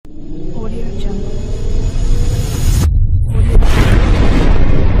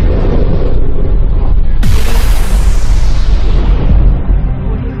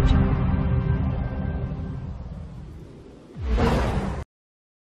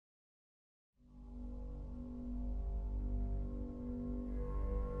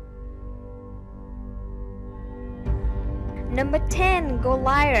Number 10.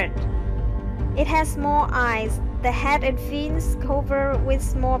 Goliath. It has small eyes, the head and fins covered with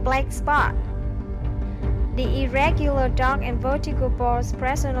small black spots. The irregular dark and vertical bars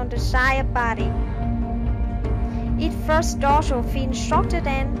present on the side of body. Its first dorsal fin shorter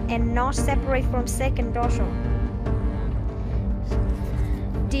than and not separate from second dorsal.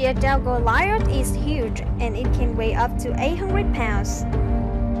 The adult Goliath is huge and it can weigh up to 800 pounds.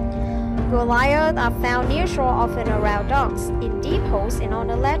 Goliaths are found near shore, often around docks, in deep holes and on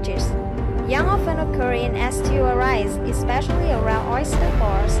the ledges. Young often occur in estuaries, especially around oyster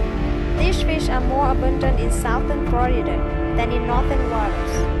bars. These fish are more abundant in southern Florida than in northern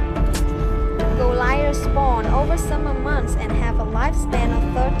waters. Goliaths spawn over summer months and have a lifespan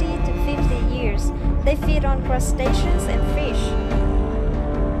of 30 to 50 years. They feed on crustaceans and fish.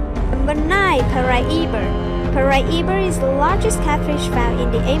 Number 9. Paraiba. Paraiba is the largest catfish found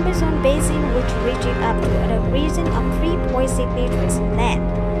in the Amazon basin, which reaches up to a region of 3.6 meters in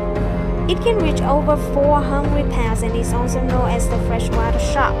length. It can reach over 400 pounds and is also known as the freshwater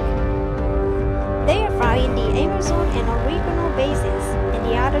shark. They are found in the Amazon and Oregano basins and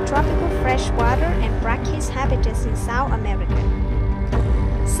the other tropical freshwater and brackish habitats in South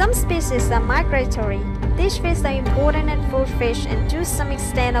America. Some species are migratory. These fish are important as food fish and to some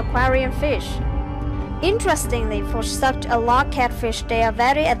extent aquarium fish. Interestingly, for such a large catfish, they are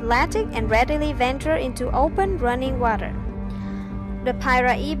very athletic and readily venture into open running water. The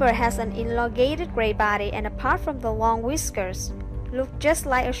Paraiba has an elongated gray body and apart from the long whiskers, looks just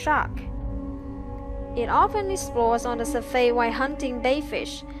like a shark. It often explores on the surface while hunting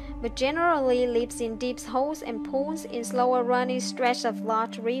bayfish, but generally lives in deep holes and pools in slower running stretches of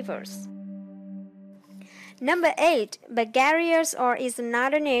large rivers. Number 8. Bulgarias, or its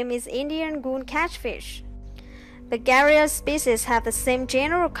another name is Indian goonch catfish. Bulgaria species have the same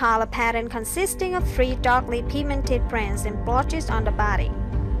general color pattern consisting of 3 darkly pigmented bands and blotches on the body.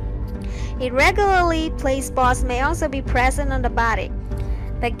 Irregularly placed spots may also be present on the body.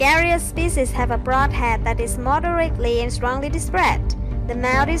 Bulgaria species have a broad head that is moderately and strongly spread. The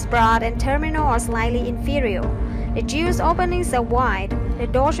mouth is broad and terminal or slightly inferior. The gill openings are wide. The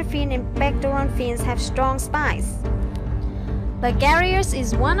dorsal fin and pectoral fins have strong spines. Bulgarias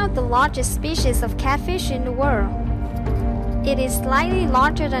is one of the largest species of catfish in the world. It is slightly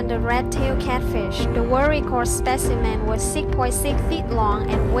larger than the red-tailed catfish. The world record specimen was 6.6 feet long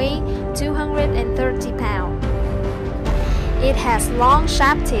and weighed 230 pounds. It has long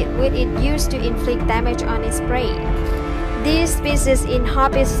sharp teeth, which it used to inflict damage on its prey. These species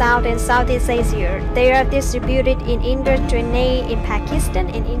inhabit South and Southeast Asia. They are distributed in Indochina in Pakistan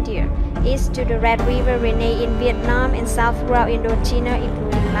and India, east to the Red River Rene in Vietnam, and south throughout Indochina,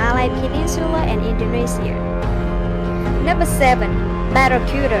 including Malay Peninsula and Indonesia. Number 7.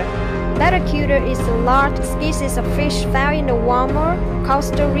 Barracuda. Barracuda is a large species of fish found in the warmer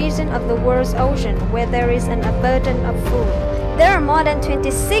coastal region of the world's ocean, where there is an abundance of food. There are more than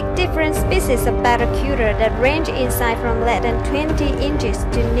 26 different species of barracuda that range in size from less than 20 inches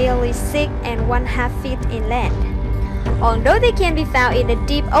to nearly 6.5 feet in length. Although they can be found in the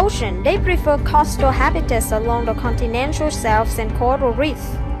deep ocean, they prefer coastal habitats along the continental shelves and coral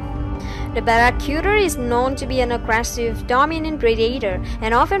reefs. The barracuda is known to be an aggressive, dominant predator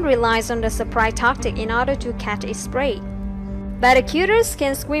and often relies on the surprise tactic in order to catch its prey. Barracudas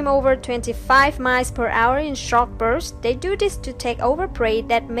can swim over 25 miles per hour in short bursts. They do this to take over prey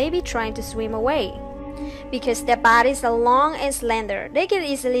that may be trying to swim away. Because their bodies are long and slender, they can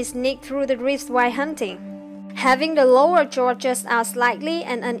easily sneak through the reefs while hunting. Having the lower jaw just out slightly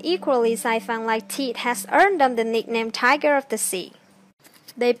and unequally siphon-like teeth has earned them the nickname Tiger of the Sea.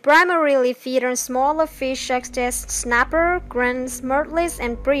 They primarily feed on smaller fish such as snapper, grunts, murtlets,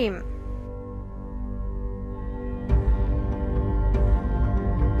 and bream.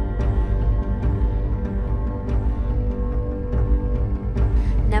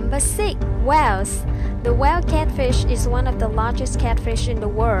 Number 6. Whales. The whale catfish is one of the largest catfish in the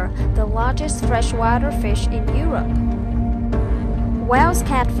world, the largest freshwater fish in Europe. Whales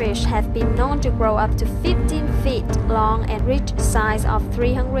catfish have been known to grow up to 15 feet long and reach a size of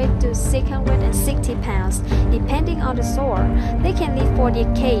 300 to 660 pounds, depending on the sort. They can live for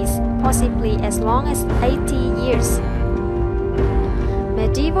decades, possibly as long as 80 years.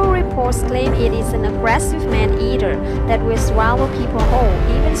 Medieval reports claim it is an aggressive man-eater that will swallow people whole.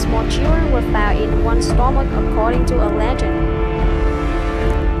 Even small children were found in one's stomach, according to a legend.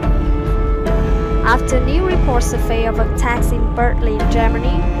 After new reports surface of attacks in Berlin,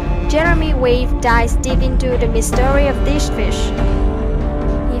 Germany, Jeremy Wave dives deep into the mystery of these fish.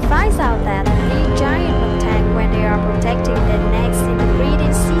 He finds out that the giant attack when they are protecting their necks in the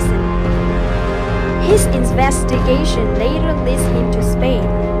breeding season. His investigation investigation later leads him to Spain,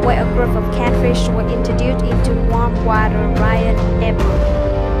 where a group of catfish were introduced into warm water via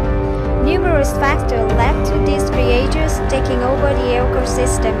April. Numerous factors led to these creatures taking over the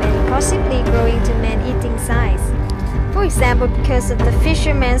ecosystem and possibly growing to man-eating size. For example, because of the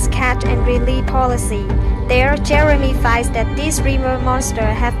fisherman's catch and release policy, there Jeremy finds that these river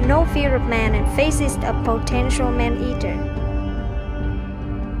monsters have no fear of man and faces a potential man-eater.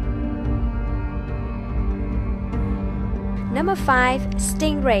 Number 5.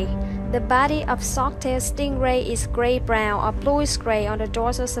 Stingray. The body of socktail stingray is gray-brown or bluish-gray on the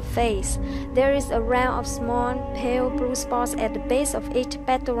dorsal surface. There is a round of small, pale blue spots at the base of each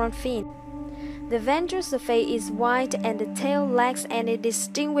pectoral fin. The ventral surface is white and the tail lacks any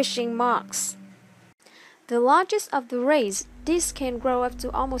distinguishing marks. The largest of the race, these can grow up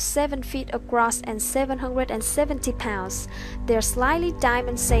to almost 7 feet across and 770 pounds. They are slightly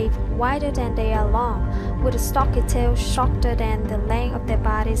diamond-shaped, wider than they are long, with a stocky tail shorter than the length of their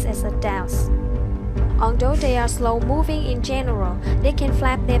bodies as adults. Although they are slow-moving in general, they can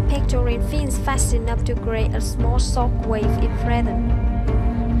flap their pectoral fins fast enough to create a small shock wave if threatened.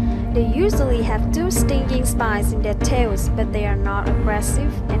 They usually have 2 stinging spines in their tails, but they are not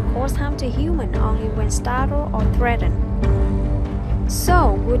aggressive and cause harm to humans only when startled or threatened.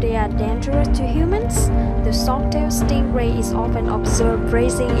 So, would they are dangerous to humans? The socktail stingray is often observed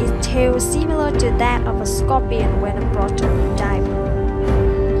raising its tail similar to that of a scorpion when approached with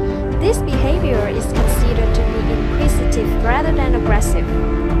diving. This behavior is considered to be inquisitive rather than aggressive.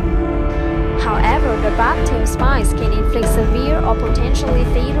 However, the bobtail spines can inflict severe or potentially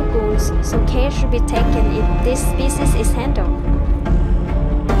fatal wounds, so care should be taken if this species is handled.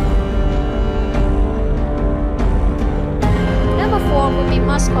 Number 4 would be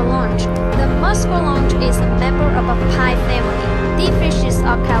muscolounge. The muscolounge is a member of a pie family. These fishes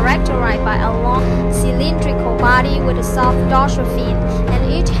are characterized by a long, cylindrical body with a soft dorsal fin,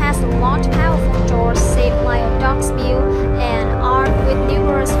 and each has a large, powerful jaw shaped like a dog's bill and armed with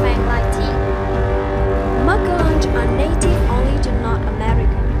numerous fang-like teeth. Muscolounge are native only to North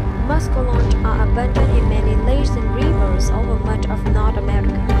America. Muscolounge are abundant in many lakes and rivers over much of North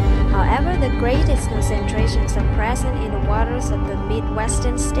America. However, the greatest concentrations are present in the waters of the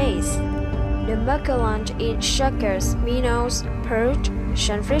Midwestern states. The muscolounge eats suckers, minnows, perch,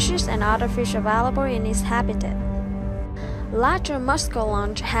 sunfishes, and other fish available in its habitat. Larger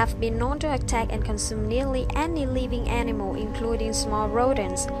muscolounge have been known to attack and consume nearly any living animal, including small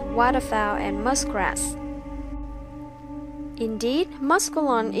rodents, waterfowl, and muskrats. Indeed,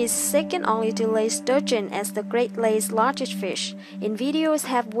 muscolounge is second only to lake sturgeon as the Great Lakes' largest fish. Individuals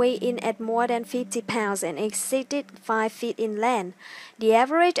have weighed in at more than 50 pounds and exceeded 5 feet in length. The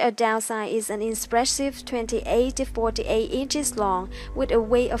average adult size is an impressive 28 to 48 inches long, with a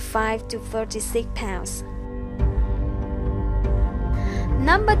weight of 5 to 36 pounds.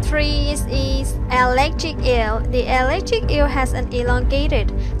 Number 3 is electric eel. The electric eel has an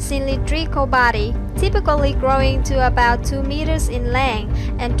elongated, cylindrical body, typically growing to about 2 meters in length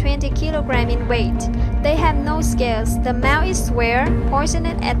and 20 kilograms in weight. They have no scales. The mouth is square, poisoned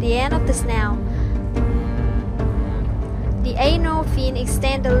at the end of the snout. The anal fin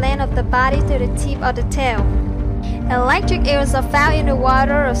extends the length of the body to the tip of the tail. Electric eels are found in the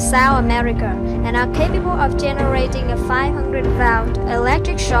water of South America and are capable of generating a 500-watt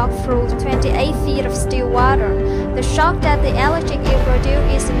electric shock through 28 feet of still water. The shock that the electric eel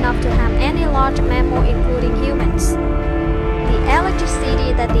produces is enough to harm any large mammal, including humans. The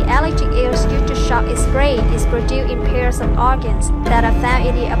electricity that the electric eels use to shock its prey is produced in pairs of organs that are found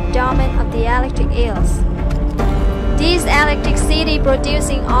in the abdomen of the electric eels. These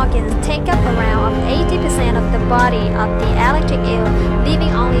electricity-producing organs take up around 80% of the body of the electric eel,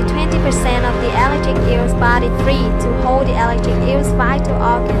 leaving only 20% of the electric eel's body free to hold the electric eel's vital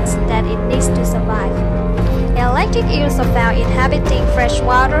organs that it needs to survive. Electric eels are found inhabiting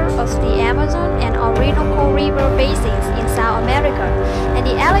freshwater of the Amazon and Orinoco River basins in South America, and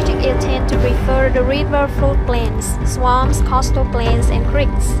the electric eel tend to prefer the river floodplains, swamps, coastal plains, and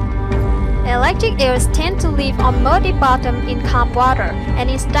creeks. Electric eels tend to live on muddy bottom in calm water and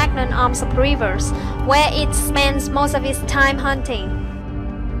in stagnant arms of rivers, where it spends most of its time hunting.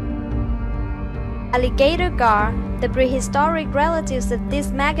 Alligator gar. The prehistoric relatives of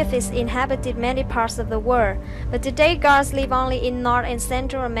these megafish inhabited many parts of the world, but today gars live only in North and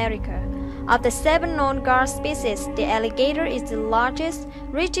Central America. Of the 7 known gar species, the alligator is the largest,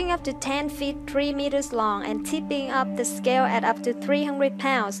 reaching up to 10 feet 3 meters long and tipping up the scale at up to 300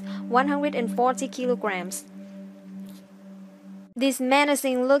 pounds 140 kilograms. These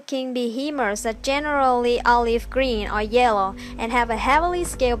menacing-looking behemoths are generally olive green or yellow and have a heavily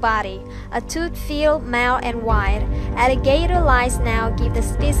scaled body, a tooth-filled mouth and wide, alligator-like snout give the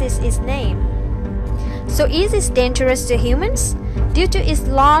species its name. So is it dangerous to humans? Due to its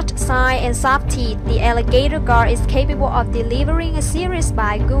large size and sharp teeth, the alligator gar is capable of delivering a serious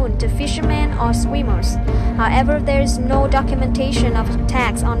bite goonch to fishermen or swimmers. However, there is no documentation of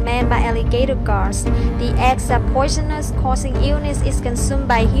attacks on men by alligator gars. The eggs are poisonous, causing illness if consumed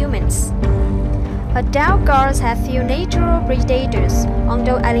by humans. Adult gars have few natural predators,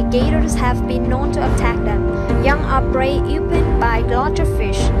 although alligators have been known to attack them. Young are prey even by larger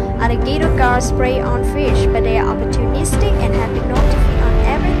fish. Alligator gars prey on fish, but they are opportunistic and have been known to feed on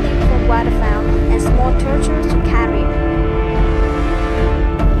everything from waterfowl and small turtles to carrion.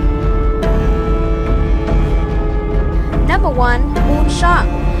 Number 1. Moon shark.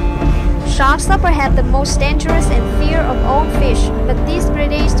 Sharks are perhaps the most dangerous and feared of all fish, but these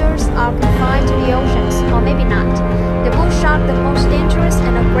predators are confined to the oceans, or maybe not. The bull shark, the most dangerous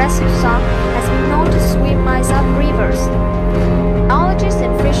and aggressive shark, has been known to swim miles up rivers. Biologist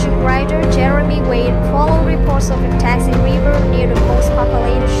and fishing writer Jeremy Wade followed reports of attacks in rivers near the most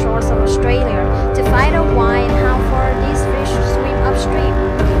populated shores of Australia to find out why and how far these fish swim upstream.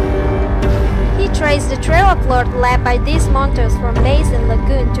 He traced the trail of blood left by these monsters from lakes and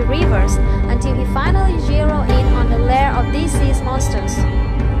lagoons to rivers until he finally zeroed in on the lair of these sea monsters.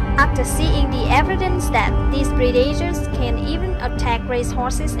 After seeing the evidence that these predators can even attack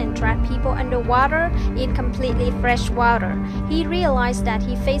racehorses and trap people underwater in completely fresh water, he realized that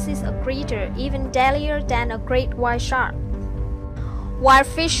he faces a creature even deadlier than a great white shark. While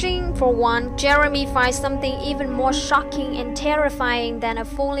fishing for one, Jeremy finds something even more shocking and terrifying than a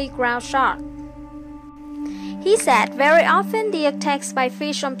fully grown shark. He said very often the attacks by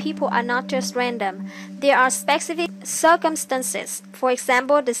fish on people are not just random. There are specific circumstances. For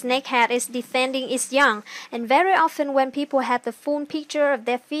example, the snakehead is defending its young, and very often when people have the full picture of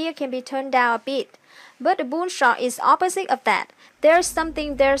their fear can be turned down a bit. But the bull shark is opposite of that. There's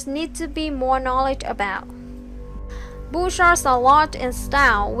something there needs to be more knowledge about. Bull sharks are large and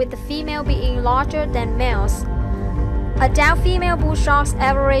stout, with the female being larger than males. Adult female bull sharks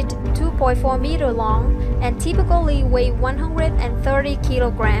average 2.4 meters long and typically weigh 130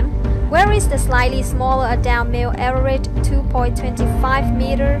 kilograms, whereas the slightly smaller adult male average 2.25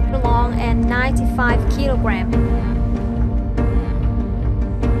 meters long and 95 kilograms.